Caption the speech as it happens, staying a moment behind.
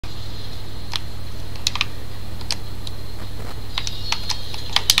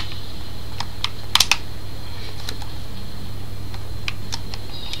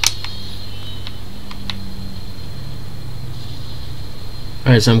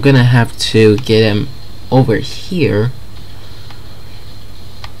Alright, so I'm gonna have to get him over here.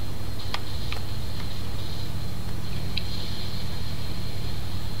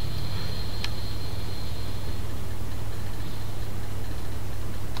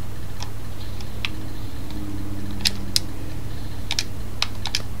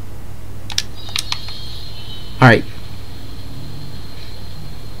 Alright.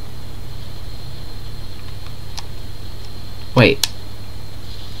 Wait.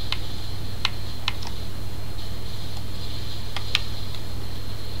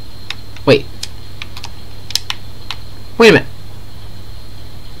 Wait. Wait a minute.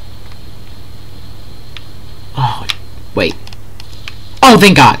 Oh, wait. Oh,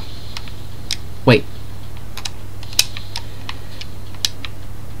 thank God. Wait.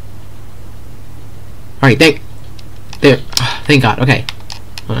 Alright, thank God. Okay.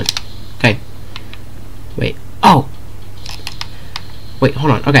 Hold on. Okay. Wait. Oh! Wait,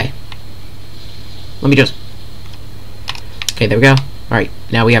 hold on. Okay. Let me just... Okay, there we go. Alright,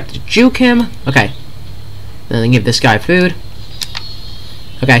 now we have to juke him. Okay. And then give this guy food.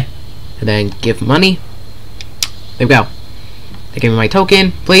 Okay. And then give money. There we go. Give me my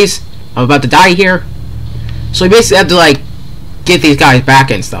token, please. I'm about to die here. So we basically have to, like, get these guys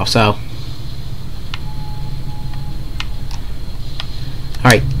back and stuff, so...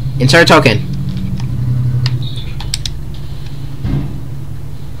 Alright, insert a token.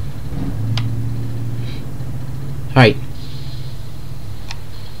 Alright.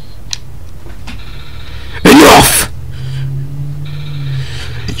 Enough!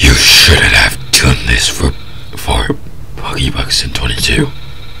 You shouldn't have done this for PuggyPugsonYT.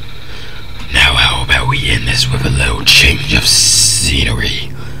 Now how about we end this with a little change of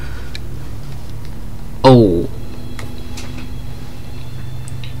scenery? Oh.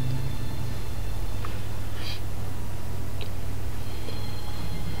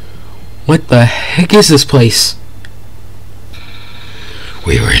 What the heck is this place?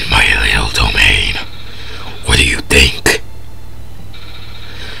 We are in my little domain. What do you think?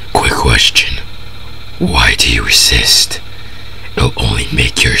 Quick question. Why do you resist? It'll only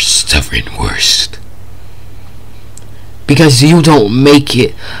make your suffering worse. Because you don't make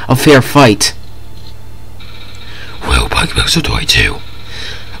it a fair fight. Well, PuggyPugsonYT,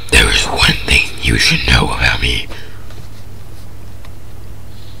 there is one thing you should know about me.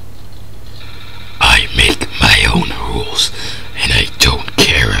 I make my own rules, and I don't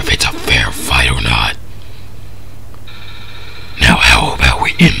care if it's a fair fight or not. Now how about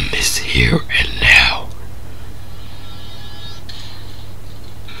we end this here and now?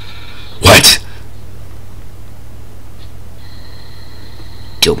 What?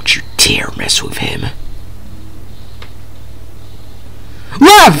 Don't you dare mess with him.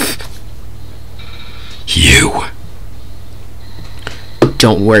 Love! You.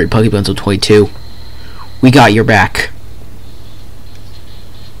 Don't worry, PuggyPugsonYT. We got your back.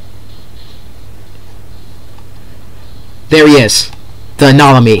 There he is. The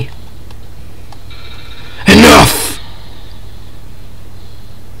anomaly. Enough!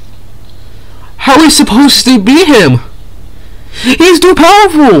 How are we supposed to beat him? He's too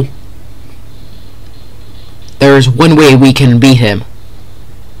powerful! There is one way we can beat him.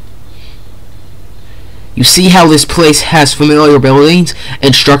 You see how this place has familiar buildings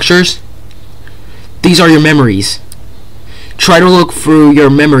and structures? These are your memories. Try to look through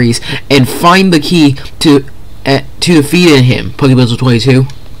your memories and find the key to defeat him,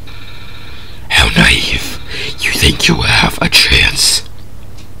 PuggyPugsonYT. How naive. You think you will have a chance?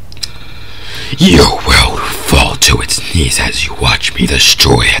 Your world will fall to its knees as you watch me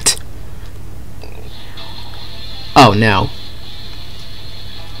destroy it. Oh no.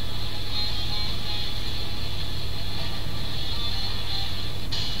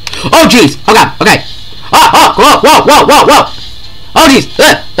 Oh jeez! Oh god! Okay! Oh! Whoa! Whoa! Whoa! Whoa! Whoa! Oh jeez!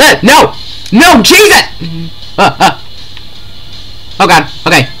 No! No! Jesus! Oh god!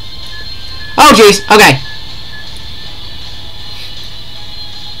 Okay! Oh jeez! Okay!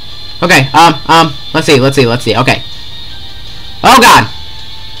 Okay! Let's see. Okay! Oh god!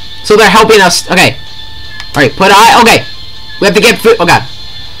 So they're helping us. Okay! All right. Put eye. Okay! We have to get food. Oh god!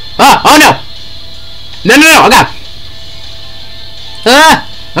 Oh no! No! Oh god!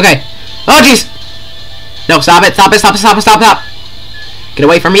 Okay. Oh jeez. No, stop it. Stop. Get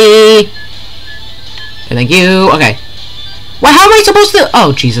away from me. Okay, thank you. Okay. Well, how am I supposed to?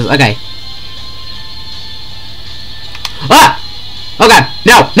 Oh Jesus. Okay. Ah! Oh god.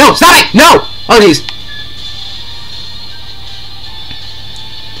 No, stop it. No. Oh jeez.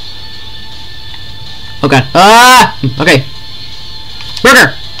 Oh god. Okay.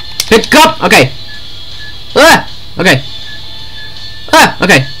 Burger. Pick up. Okay. Okay. Ah,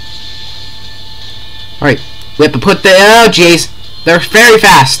 okay. Alright. We have to put the... Oh, jeez. They're very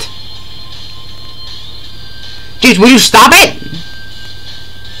fast. Jeez, will you stop it?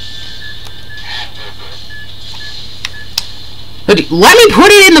 Let me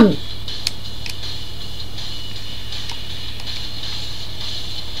put it in the...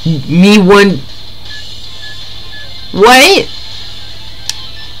 Me one... What?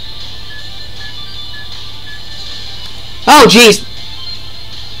 Oh, jeez.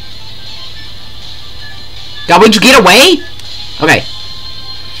 God, would you get away? Okay.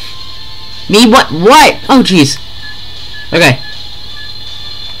 Me what? What? Oh, jeez. Okay.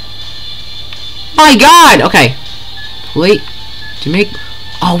 My God. Okay. Wait. To make...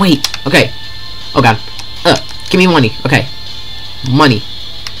 Oh, wait. Okay. Oh, God. Give me money. Okay. Money.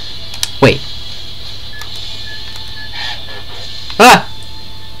 Wait. Ah!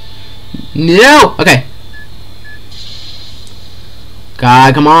 No! Okay.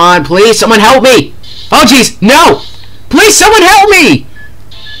 God, come on. Please, someone help me! Oh, jeez. No! Please, someone help me!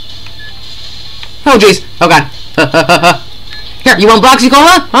 Oh, jeez. Oh, God. Here, you want Bloxy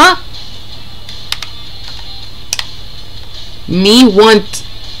Cola? Huh? Me want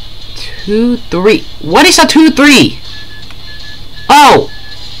 2, 3. What is a 2, 3? Oh!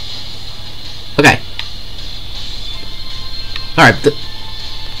 Okay. Alright.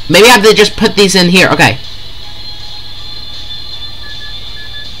 Maybe I have to just put these in here. Okay.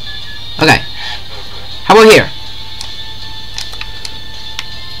 Okay. How about here?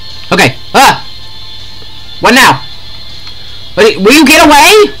 Okay. Ah! What now? Will you get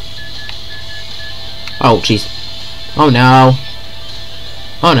away? Oh, jeez. Oh, no.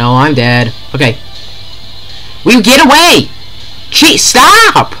 Oh, no, I'm dead. Okay. Will you get away? Jeez,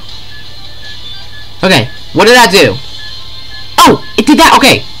 stop! Okay, what did that do? Oh, it did that,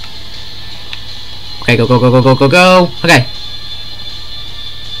 okay. Okay, go, go, go, go, go, go, go. Okay.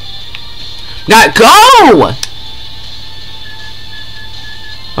 Now, go!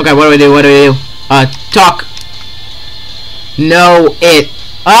 Okay, what do we do, what do we do? Talk. No, it...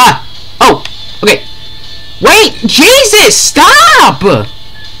 Ah! Oh, okay. Wait, Jesus, stop!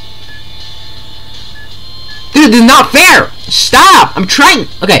 Dude, this is not fair. Stop, I'm trying...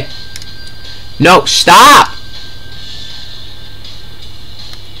 Okay. No, stop!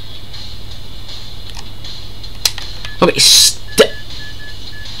 Okay,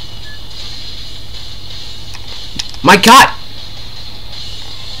 my God!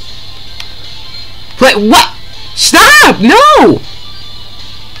 Wait, what? Stop! No!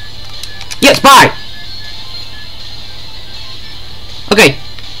 Yes, bye! Okay.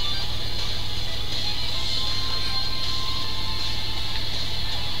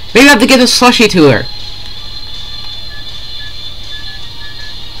 Maybe I have to give a slushie to her.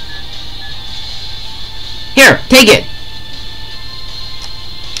 Here, take it.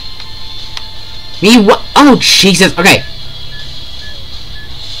 Me what? Oh, Jesus. Okay.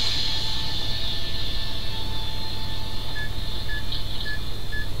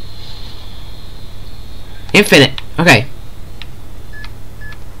 Infinite. Okay.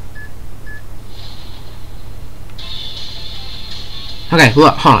 Okay,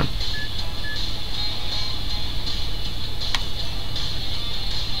 look, hold on.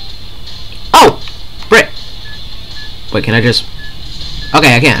 Oh! Brit! Wait, can I just...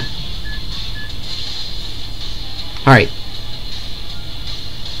 Okay, I can. Alright.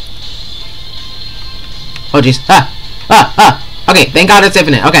 Oh, jeez. Okay, thank God it's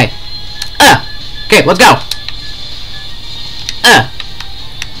infinite. Okay. Okay, let's go.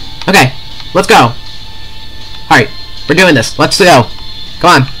 Okay, let's go. Alright, we're doing this. Let's go.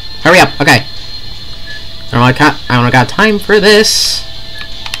 Come on, hurry up. Okay. I don't got time for this.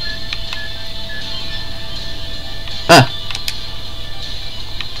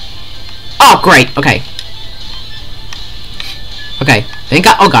 Oh, great. Okay. Okay. Thank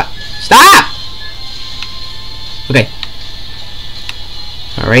God. Oh, God. Stop! Okay.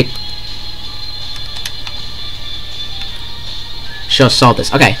 Alright. Just solve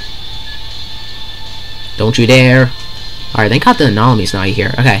this. Okay. Don't you dare. Alright, thank God the anomaly's not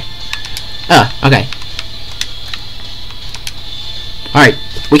here. Okay. Okay. Alright,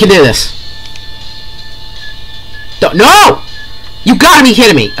 we can do this. No! You gotta be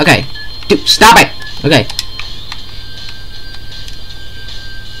kidding me! Okay. Dude, stop it! Okay.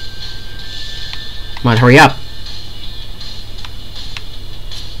 Come on, hurry up.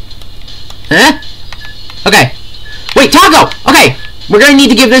 Huh? Okay. Wait, Taco! Okay! We're gonna need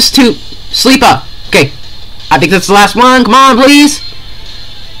to give this to Sleepa. Okay. I think that's the last one. Come on, please!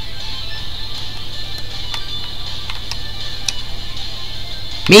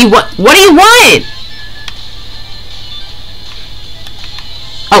 Me? What do you want?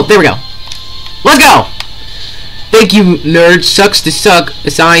 Oh, there we go. Let's go! Thank you, nerd. Sucks to suck.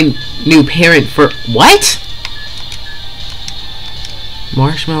 Assign new parent for... What?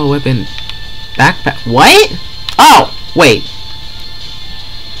 Marshmallow weapon. Backpack. What? Oh, wait.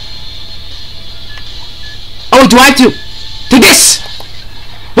 Oh, do I have to... Take this!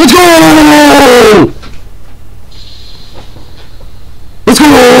 Let's go! Let's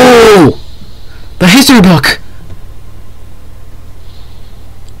go! The history book!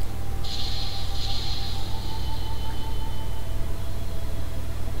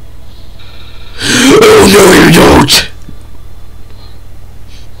 Oh no, you don't!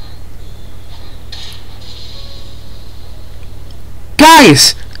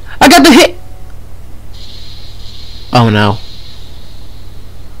 Guys! I got the hit! Oh no.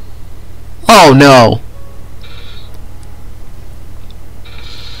 Oh no.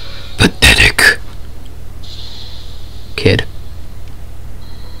 Pathetic. Kid.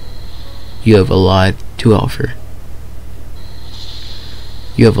 You have a lot to offer.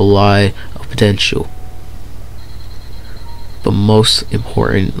 You have a lot of potential. But most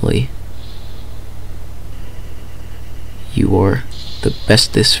importantly, you are the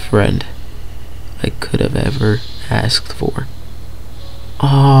bestest friend I could have ever asked for.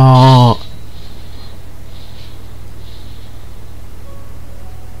 Oh.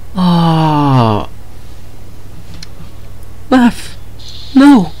 Oh. Laugh.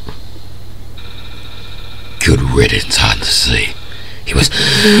 No. Good riddance, honestly. He was...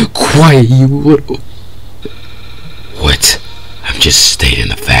 Quiet, you little... What? I'm just stating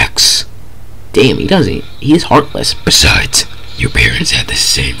the facts. Damn, he doesn't. He is heartless. Besides, your parents had the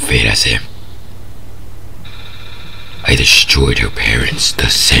same fate as him. I destroyed your parents the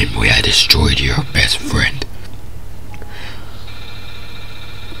same way I destroyed your best friend.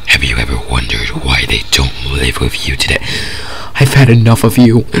 Have you ever wondered why they don't live with you today? I've had enough of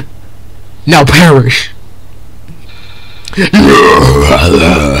you. Now perish.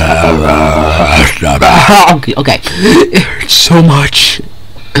 Okay, okay. It hurts so much.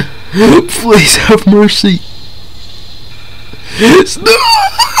 Please have mercy.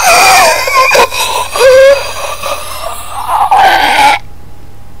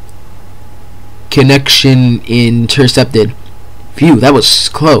 Connection intercepted. Phew, that was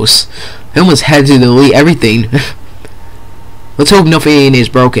close. I almost had to delete everything. Let's hope nothing is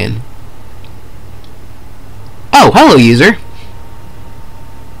broken. Oh, hello, user.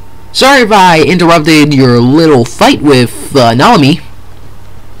 Sorry if I interrupted your little fight with Nalami.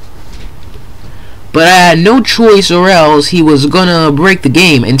 But I had no choice, or else he was gonna break the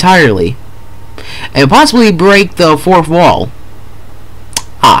game entirely. And possibly break the fourth wall.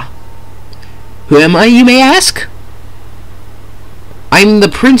 Ah. Who am I, you may ask? I'm the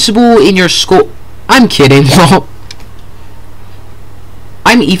principal in your school. I'm kidding.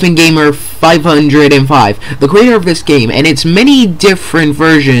 I'm Ethan Gamer 505, the creator of this game, and its many different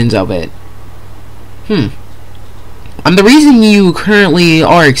versions of it. I'm the reason you currently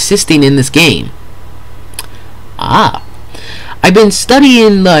are existing in this game. Ah. I've been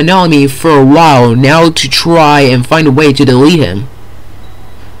studying the Nalami for a while now to try and find a way to delete him.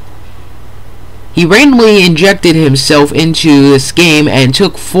 He randomly injected himself into this game and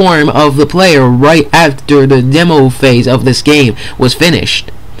took form of the player right after the demo phase of this game was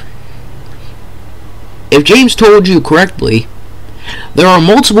finished. If James told you correctly, there are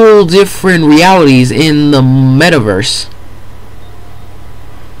multiple different realities in the metaverse.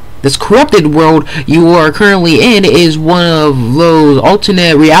 This corrupted world you are currently in is one of those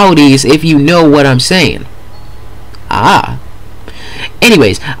alternate realities, if you know what I'm saying. Ah.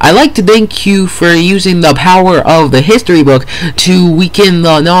 Anyways, I'd like to thank you for using the power of the history book to weaken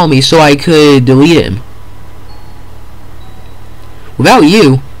the Nalami so I could delete him. Without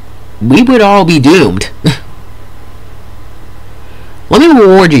you, we would all be doomed. Let me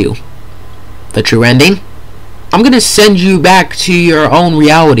reward you. The true ending? I'm gonna send you back to your own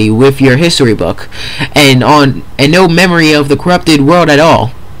reality with your history book and no memory of the corrupted world at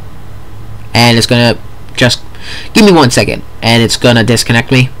all. And it's gonna just give me 1 second and it's gonna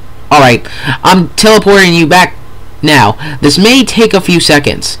disconnect me. Alright, I'm teleporting you back now. This may take a few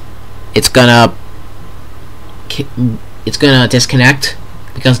seconds. It's gonna disconnect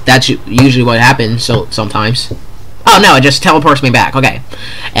because that's usually what happens sometimes. Oh no, it just teleports me back. Okay.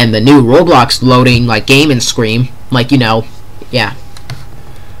 And the new Roblox loading, like, game and scream. Like, you know. Yeah.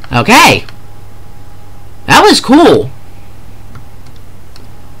 Okay. That was cool.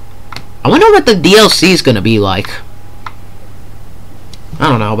 I wonder what the DLC is gonna be like. I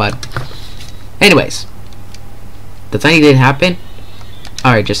don't know, but... Anyways. Does anything happen?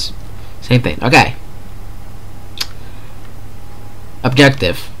 Alright, just... Same thing. Okay.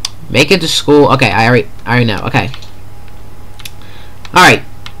 Objective. Make it to school. Okay, I already know. Okay. Alright.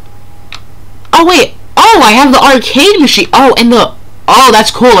 Oh, wait. Oh, I have the arcade machine. Oh, and the... Oh,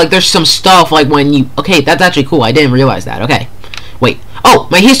 that's cool. Like, there's some stuff, like, when you... Okay, that's actually cool. I didn't realize that. Okay. Wait. Oh,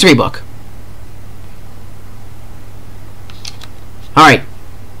 my history book. Alright.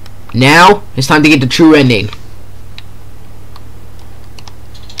 Now, it's time to get the true ending.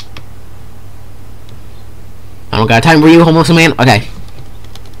 I don't got time for you, homeless man. Okay.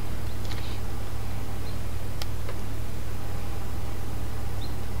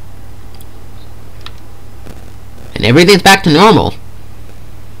 And everything's back to normal.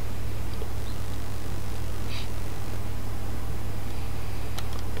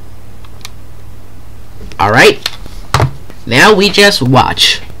 Alright. Now we just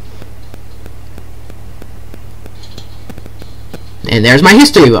watch. And there's my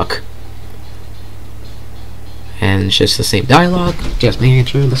history book. And it's just the same dialogue. Just making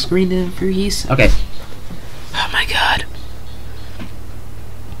sure the screen didn't freeze. Okay. Oh my god.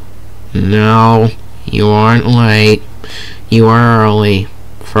 No, you aren't late. You are early.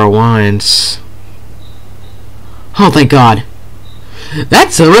 For once. Oh, thank god.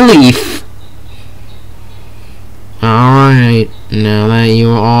 That's a relief. Alright, now that you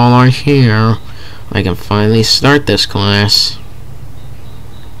all are here, I can finally start this class.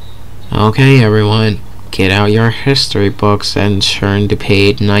 Okay, everyone. Get out your history books and turn to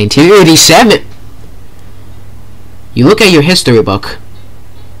page 1987. You look at your history book.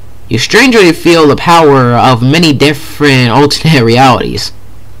 You strangely feel the power of many different alternate realities.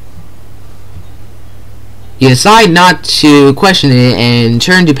 You decide not to question it and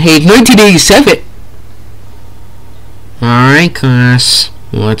turn to page 1987. Alright, class.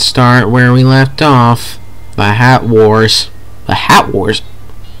 Let's start where we left off. The Hat Wars. The Hat Wars?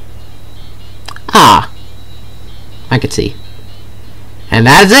 Ah. I could see. And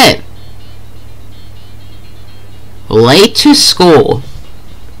that's it. Late to school.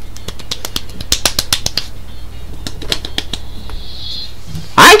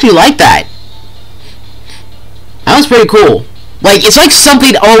 I actually like that. That was pretty cool. Like, it's like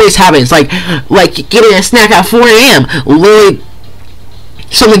something always happens. Like getting a snack at 4 a.m. Literally,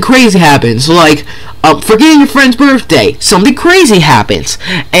 something crazy happens. Like, forgetting your friend's birthday. Something crazy happens.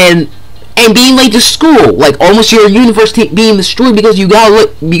 And being late to school, like almost your universe being destroyed because you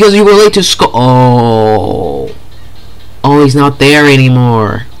were late to school. Oh, he's not there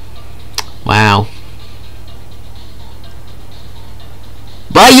anymore. Wow.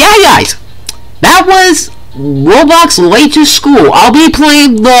 But yeah, guys, that was Roblox Late to School. I'll be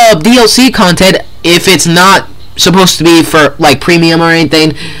playing the DLC content if it's not supposed to be for like premium or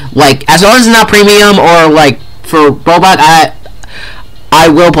anything. Like, as long as it's not premium or like for Roblox, I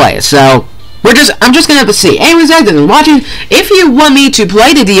will play it. So I'm just gonna have to see. Anyways, guys, thanks for watching. If you want me to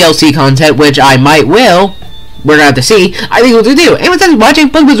play the DLC content, which I might will, we're gonna have to see. I think we'll do. Anyways, thanks for watching.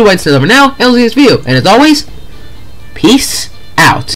 PuggyPugsonYT over now, and I'll see this video. And as always, peace out.